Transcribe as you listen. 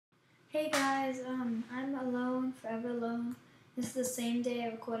Hey guys, I'm alone, forever alone. This is the same day I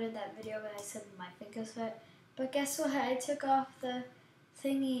recorded that video where I said my fingers hurt. But guess what? I took off the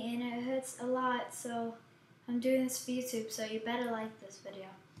thingy and it hurts a lot, so I'm doing this for YouTube, so you better like this video.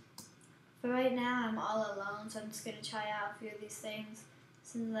 For right now, I'm all alone, so I'm just gonna try out a few of these things.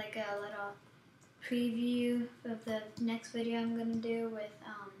 This is like a little preview of the next video I'm gonna do with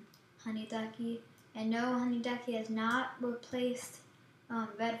Honey Ducky. And no, Honey Ducky has not replaced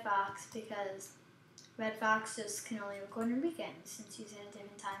Red Fox, because Red Fox just can only record on weekends since he's in a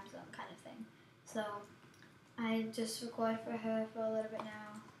different time zone kind of thing. So I just record for her for a little bit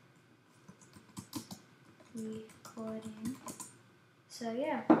now. Recording. So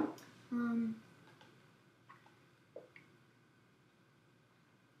yeah.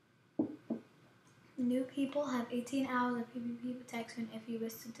 New people have 18 hours of PvP protection if you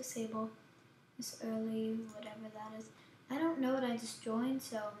wish to disable this early, whatever that is. I don't know what I just joined,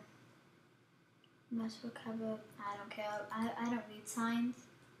 so must recover. I don't care. I don't read signs,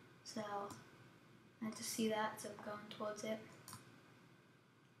 so I just see that, so I'm going towards it.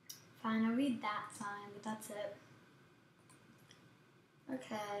 Fine, I'll read that sign, but that's it.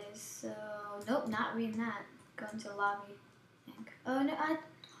 Okay, so nope, not reading that. Going to the lobby, I think. Oh no, oh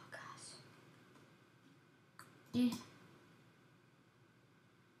gosh.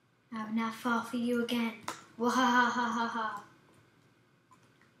 I will not fall for you again. Wahahaha.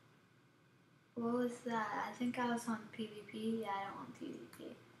 What was that? I think I was on PvP. Yeah, I don't want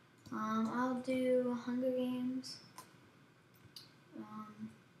PvP. I'll do Hunger Games.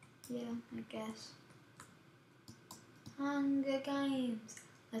 Yeah, I guess. Hunger Games.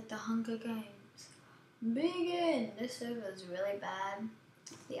 Let the Hunger Games begin. This server is really bad.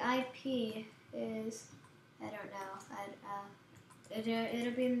 The IP is, I don't know.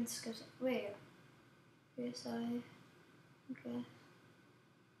 It'll be in the description. Wait. Yes, okay.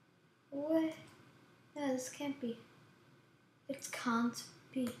 What? No, this can't be. It can't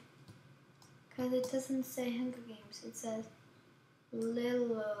be. Because it doesn't say Hunger Games. It says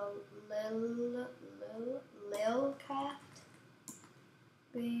Lilcraft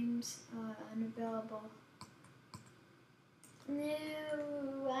games are unavailable. No,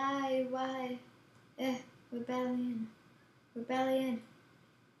 why? Rebellion.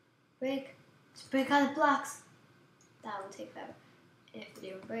 Break. Just break all the blocks. That will take forever if the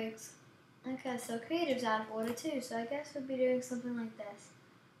video breaks. Okay, so creative's out of order too, so I guess we'll be doing something like this.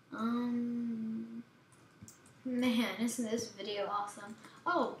 Man, isn't this video awesome?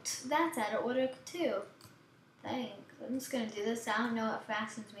 Oh, that's out of order too. Thanks. I'm just gonna do this. I don't know what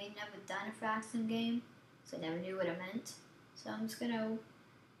fractions mean. Never done a fraction game, so I never knew what it meant. So I'm just gonna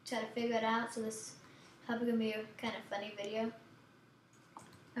try to figure it out. So this is probably gonna be a kind of funny video.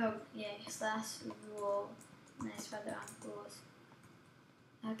 Oh, yeah, slash rule. Nice weather on rules.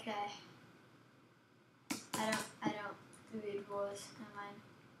 Okay. I don't read rules. Never mind.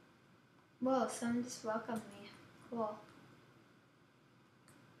 Whoa, someone just welcomed me. Cool.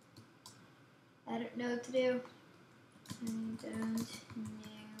 I don't know what to do. I don't know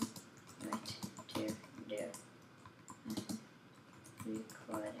what to do. I'm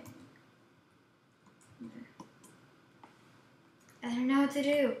recording. I don't know what to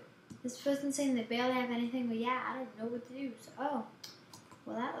do. This person's saying they barely have anything, but yeah, I don't know what to do. So, oh,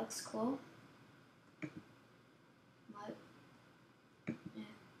 well, that looks cool. What?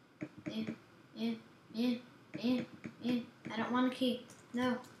 I don't want a key.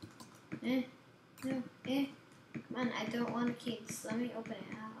 No. No. Come on, I don't want a key. Just let me open it.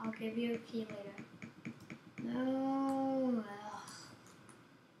 I'll give you a key later. No. Ugh.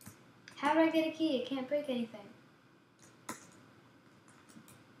 How do I get a key? I can't break anything.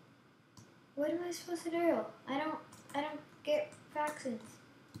 What am I supposed to do? I don't get fractions.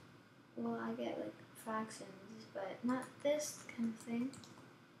 Well, I get like fractions, but not this kind of thing.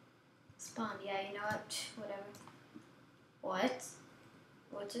 Spawn. Yeah, you know what? Whatever. What?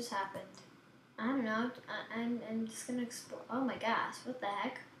 What just happened? I don't know. I'm just gonna explore. Oh my gosh! What the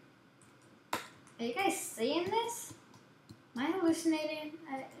heck? Are you guys seeing this? Am I hallucinating?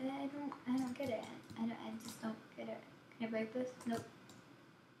 I don't get it. I just don't get it. Can I break this? Nope.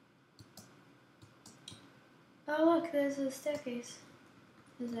 Oh look, there's a staircase.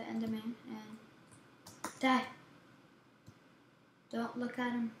 There's an Enderman and die. Don't look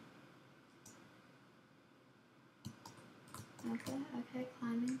at him. Okay,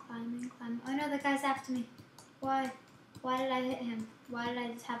 climbing. Oh no, the guy's after me. Why? Why did I hit him? Why did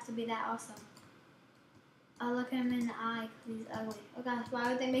I just have to be that awesome? I'll look him in the eye because he's ugly. Oh gosh, why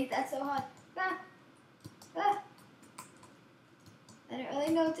would they make that so hard? I don't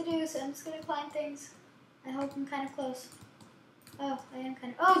really know what to do, so I'm just gonna climb things. I hope I'm kind of close. Oh, I am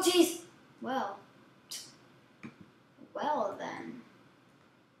kind of. Oh jeez! Well then.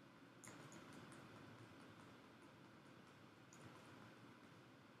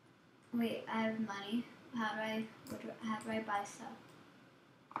 Wait, I have money. How do I buy stuff?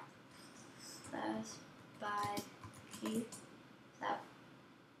 Let's buy key stuff.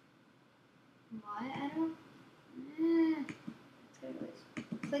 Why? I don't.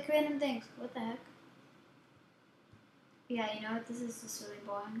 Click random things. What the heck? Yeah, you know what? This is just really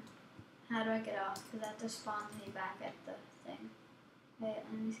boring. How do I get off? Because that just spawns me back at the thing. Wait,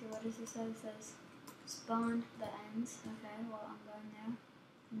 let me see. What does this say? It says spawn the ends. Okay, well, I'm going there.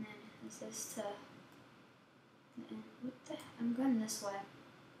 And then it says to the end. What the? I'm going this way.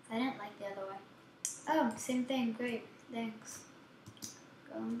 I didn't like the other way. Oh, same thing. Great. Thanks.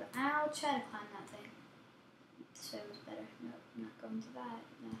 I'll try to climb that thing. This way was better. Nope, not going to that.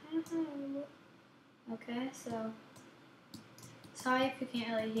 No. Okay, so sorry if you can't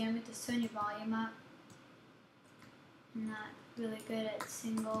really hear me. Just turn your volume up. I'm not really good at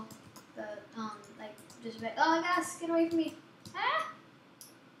single, but like just like, oh my gosh, get away from me! Ah!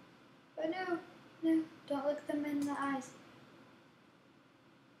 Oh no, don't look them in the eyes.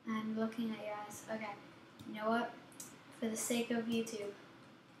 I'm looking at your eyes. Okay, you know what? For the sake of YouTube.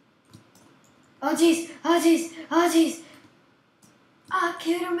 Oh jeez! Oh jeez! Oh jeez! I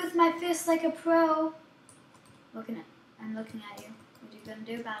killed him with my fist like a pro. I'm looking at you. What are you gonna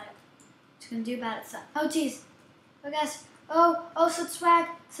do about it? What you gonna do about it, son? Oh jeez! Oh gosh! Oh, such swag!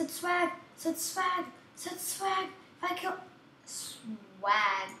 If I kill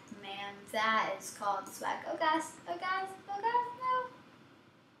swag, man, that is called swag. Oh gosh! No!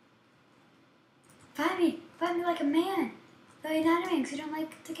 Find me like a man. Though you're not because you don't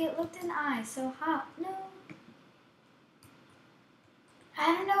like to get looked in the eye. So hot. No.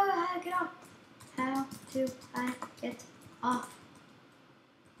 I don't know how to get off. How do I get off?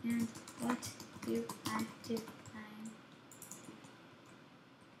 And what do I do?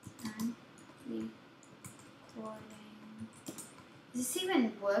 I'm recording. Is this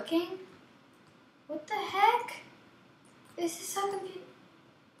even working? What the heck? This is so confusing.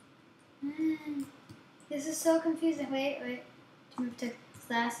 This is so confusing. Wait. Move to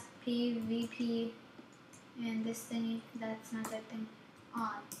 /PVP and this thingy. That's not that thing.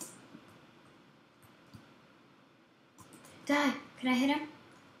 On. Die! Can I hit him?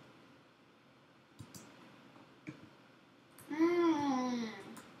 I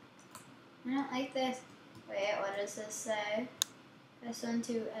don't like this. Wait, what does this say? Press 1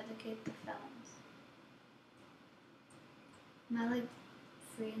 to educate the felons. Am I like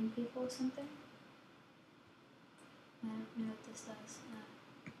freeing people or something? I don't know what this does.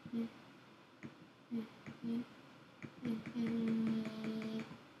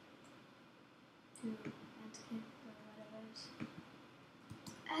 To educate or whatever it is.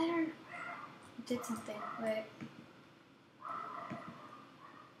 I don't know. It did something. Wait.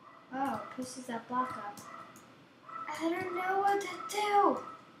 Oh, pushes that block up. I don't know what to do. I'm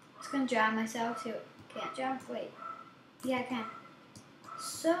just gonna drown myself too. Can't drown? Wait. Yeah, I can.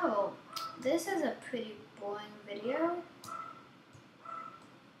 So, this is a pretty boring video.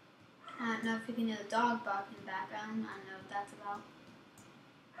 I don't know if you can hear the dog barking in the background. I don't know what that's about.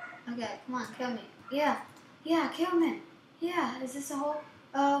 Okay, come on, kill me. Yeah, kill me. Yeah, is this a hole?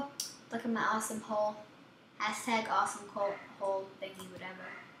 Oh, look at my awesome hole. Hashtag awesome hole thingy, whatever.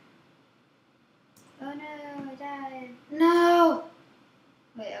 Oh no, I died. No!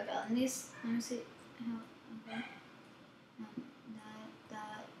 Wait, okay, let me see. Oh, okay.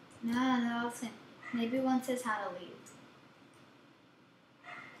 No, they're all the same. Maybe one says how to leave.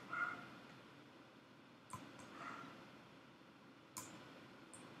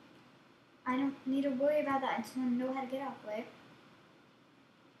 I don't need to worry about that. I just want to know how to get off. Wait.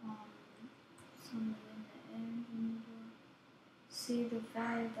 Somewhere in the air. See the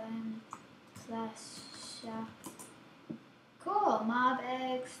vibe / shop. Cool. Mob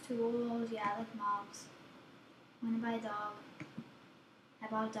eggs, tools. Yeah, I like mobs. Want to buy a dog. I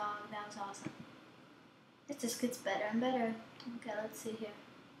bought a dog. That was awesome. It just gets better and better. Okay, let's see here.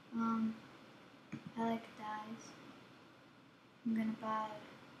 I like dyes. I'm gonna buy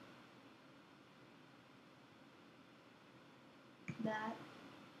that.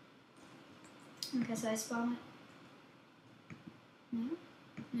 Okay, so I spawn it.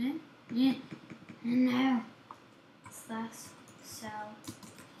 No. / sell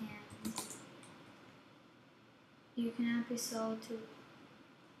and you cannot be sold to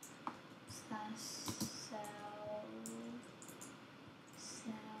 / sell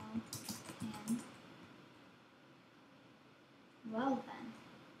and well then.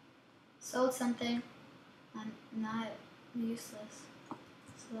 Sold something. I'm not useless.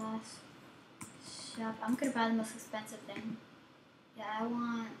 Shop. I'm gonna buy the most expensive thing. Yeah,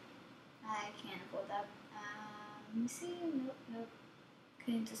 I can't afford that. Let me see. Nope, nope.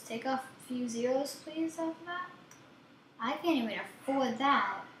 Can you just take off a few zeros, please, off of that? I can't even afford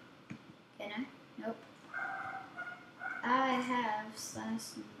that. Can I? Nope. I have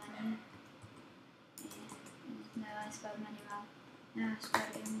slash money. No, I spelled money wrong. No, I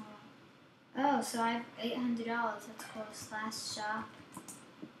spelled it even wrong. Oh, so I have $800. That's called slash shop.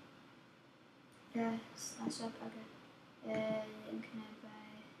 Yeah, slash shop. Okay. Can I buy?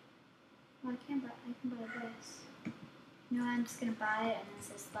 Well, I can't buy. I can buy this. No, I'm just gonna buy it, and then it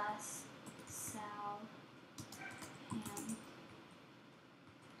says slash sell. And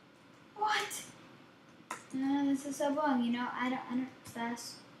what? No, this is so wrong. You know, I don't slash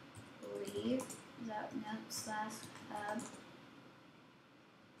leave. Is that no slash hub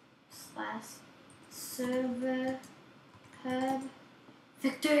slash server hub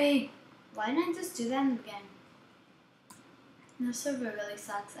victory? Why didn't I just do that in the beginning? No, server really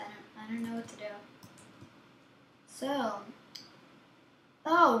sucks. I don't know what to do. So,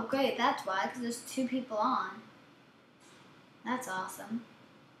 oh great, that's why, because there's 2 people on. That's awesome.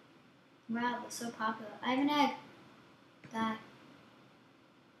 Wow, they're so popular. I have an egg. That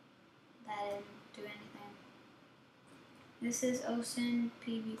didn't do anything. This is Ocean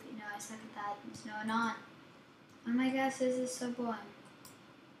PvP. No, I suck at that. There's no one on. Oh my gosh, this is so boring.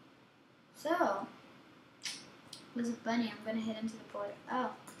 So, there's a bunny. I'm gonna hit into the portal.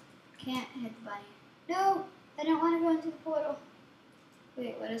 Oh, can't hit the bunny. No, I don't want to go into the portal.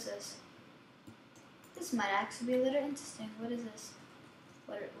 Wait, what is this? This might actually be a little interesting. What is this?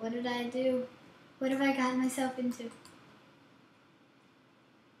 What did I do? What have I gotten myself into?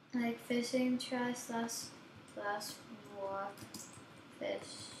 Like fishing, try slash walk,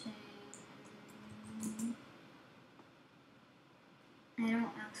 fishing. I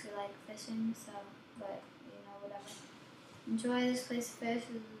don't actually like fishing, so, but, you know, whatever. Enjoy this place of fish,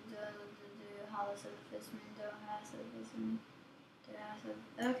 the hollows of the fishermen, the house of the fishermen, the house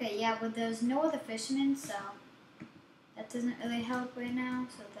of... Okay, yeah, but there's no other fishermen, so that doesn't really help right now,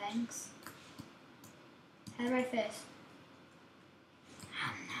 so thanks. How do I fish?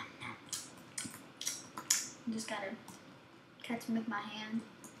 I just gotta catch him with my hand.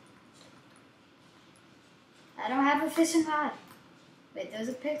 I don't have a fishing rod. Wait, there's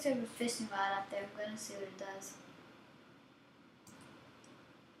a picture of a fishing rod up there. I'm gonna see what it does.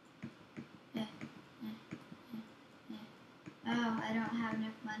 Oh, I don't have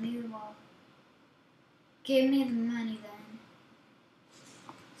enough money. Well, give me the money then.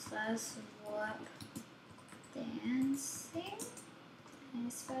 Slash warp dancing. Can I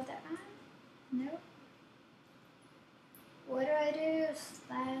spell that wrong? Nope. What do I do?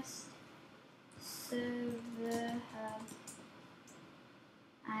 Slash server hub.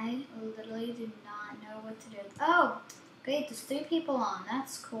 I literally do not know what to do. Oh, great, there's 3 people on.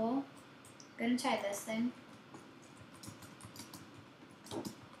 That's cool. I'm gonna try this thing.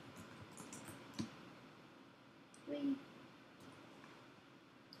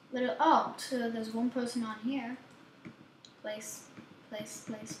 Oh, so there's 1 person on here. Place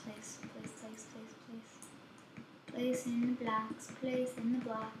in the blocks, place in the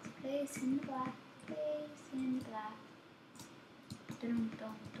blocks, place in the blocks, place in the blocks. Dum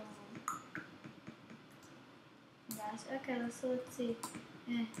dum dum. Gosh, okay, let's see. I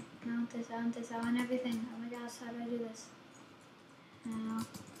want this, I want everything. Oh my gosh, how do I do this? How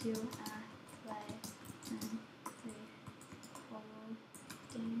do I play 1, 3, 4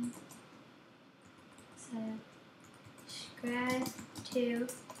 games? Subscribe to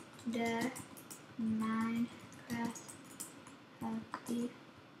the Minecraft Hobby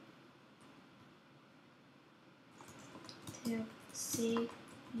to see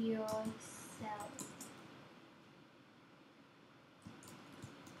yourself.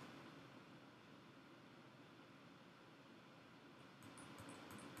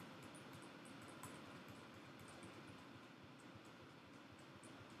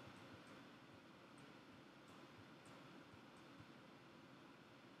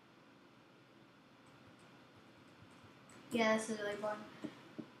 Yeah, this is really boring.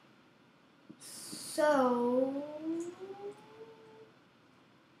 So,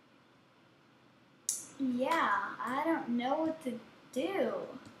 yeah, I don't know what to do.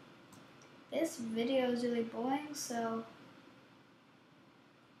 This video is really boring, so,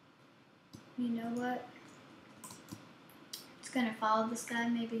 you know what? Just gonna follow this guy,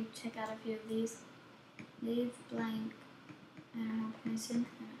 maybe check out a few of these. Leave blank. I don't have permission.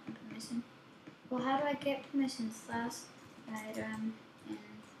 I don't have permission. Well, how do I get permission? Slash item and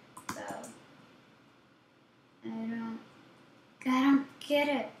go. I don't get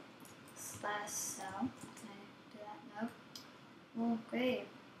it. splash cell. Can I do that? No. Oh, great.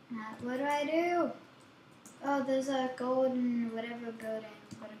 What do I do? Oh, there's a golden whatever building.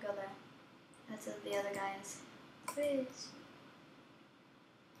 Gotta go there. That's what the other guy is. Fridge.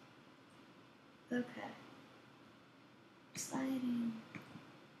 Okay. Sliding.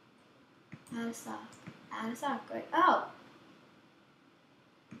 Out of stock. Out of stock. Great. Oh!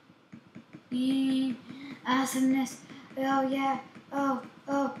 Awesomeness. Oh, yeah. Oh,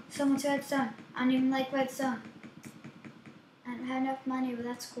 so much redstone. I don't even like redstone. I don't have enough money, but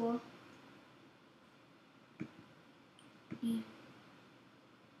that's cool. Oh,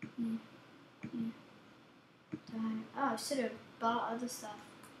 I should have bought other stuff.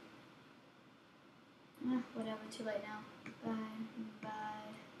 Whatever, too late now.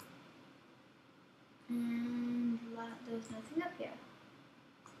 Bye. And there's nothing up here.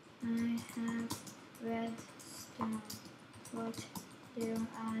 I have redstone. What do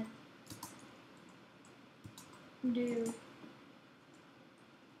I do?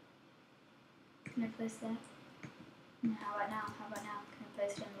 Can I place that? How about now? Can I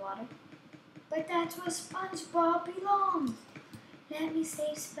place it in the water? But that's where SpongeBob belongs. Let me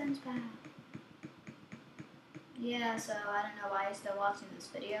save SpongeBob. Yeah, so I don't know why you're still watching this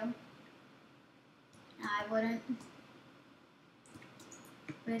video. I wouldn't.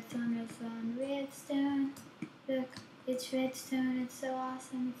 Redstone. Look, it's redstone. It's so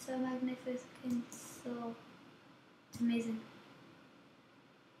awesome. It's so magnificent. It's amazing.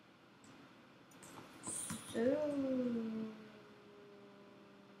 So,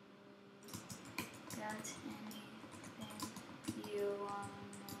 got anything you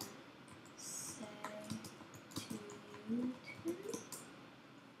wanna say to YouTube?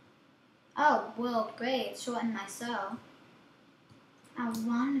 Oh, well, great. Shorten my sew. I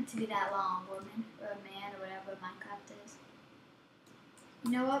want it to be that long, woman, or man, or whatever Minecraft is.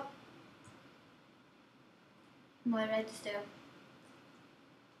 You know what? What did I just do?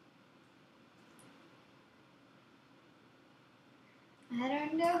 I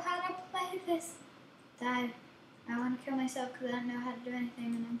don't know how to play this. I want to kill myself because I don't know how to do anything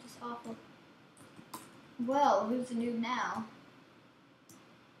and I'm just awful. Well, who's the noob now?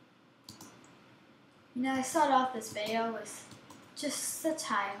 You know, I started off this video with just such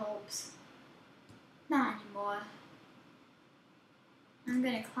high hopes. Not anymore. I'm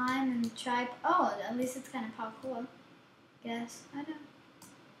gonna climb and try. Oh, at least it's kind of parkour. Guess. I know.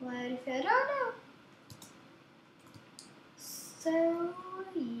 What if I don't know? So,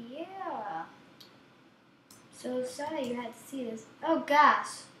 yeah. So sorry you had to see this. Oh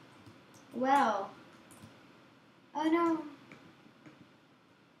gosh. Well. Oh no.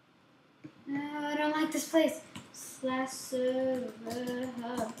 No, I don't like this place. /server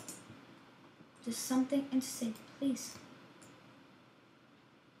hub. Just something interesting, please.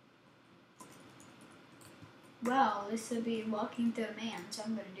 Well, this would be walking through a man, so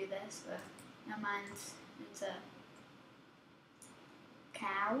I'm gonna do this, but no, it's a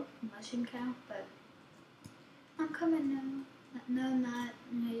cow, mushroom cow, but I'm coming now. No, not,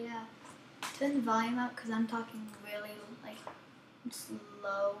 yeah. Turn the volume up because I'm talking really, like,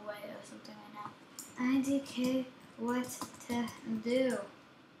 slow way or something right now. IDK, what to do?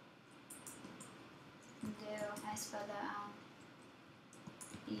 I spelled that out.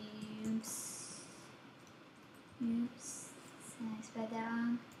 Oops. I spelled that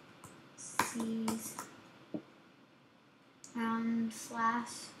wrong. C's.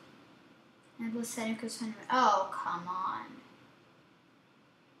 Slash. Enable setting because oh, come on.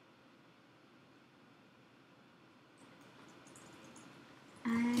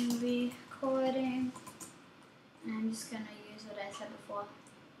 I'm recording. I'm just gonna use what I said before.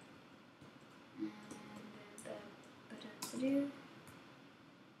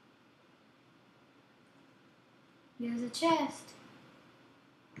 Here's a chest.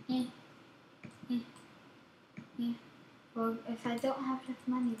 Well, if I don't have enough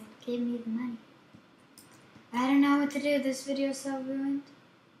money, then give me the money. I don't know what to do. This video is so ruined.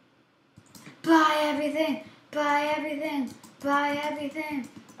 Buy everything. Buy everything. Buy everything.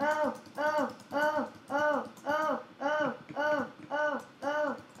 Oh,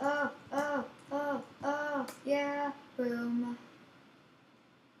 yeah, boom.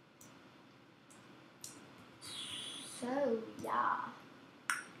 So, yeah.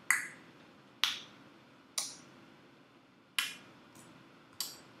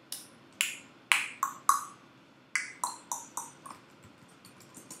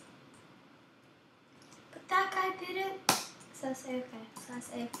 But that guy did it. So that's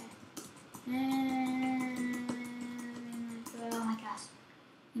okay. Oh my gosh.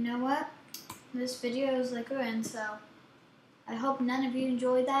 You know what? This video is like ruined, so I hope none of you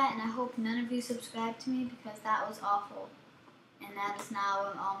enjoyed that, and I hope none of you subscribe to me because that was awful. And that is now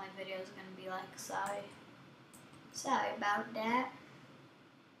what all my videos are going to be like. Sorry about that.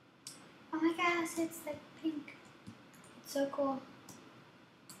 Oh my gosh, it's like pink. It's so cool.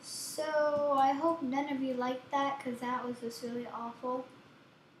 So I hope none of you liked that because that was just really awful.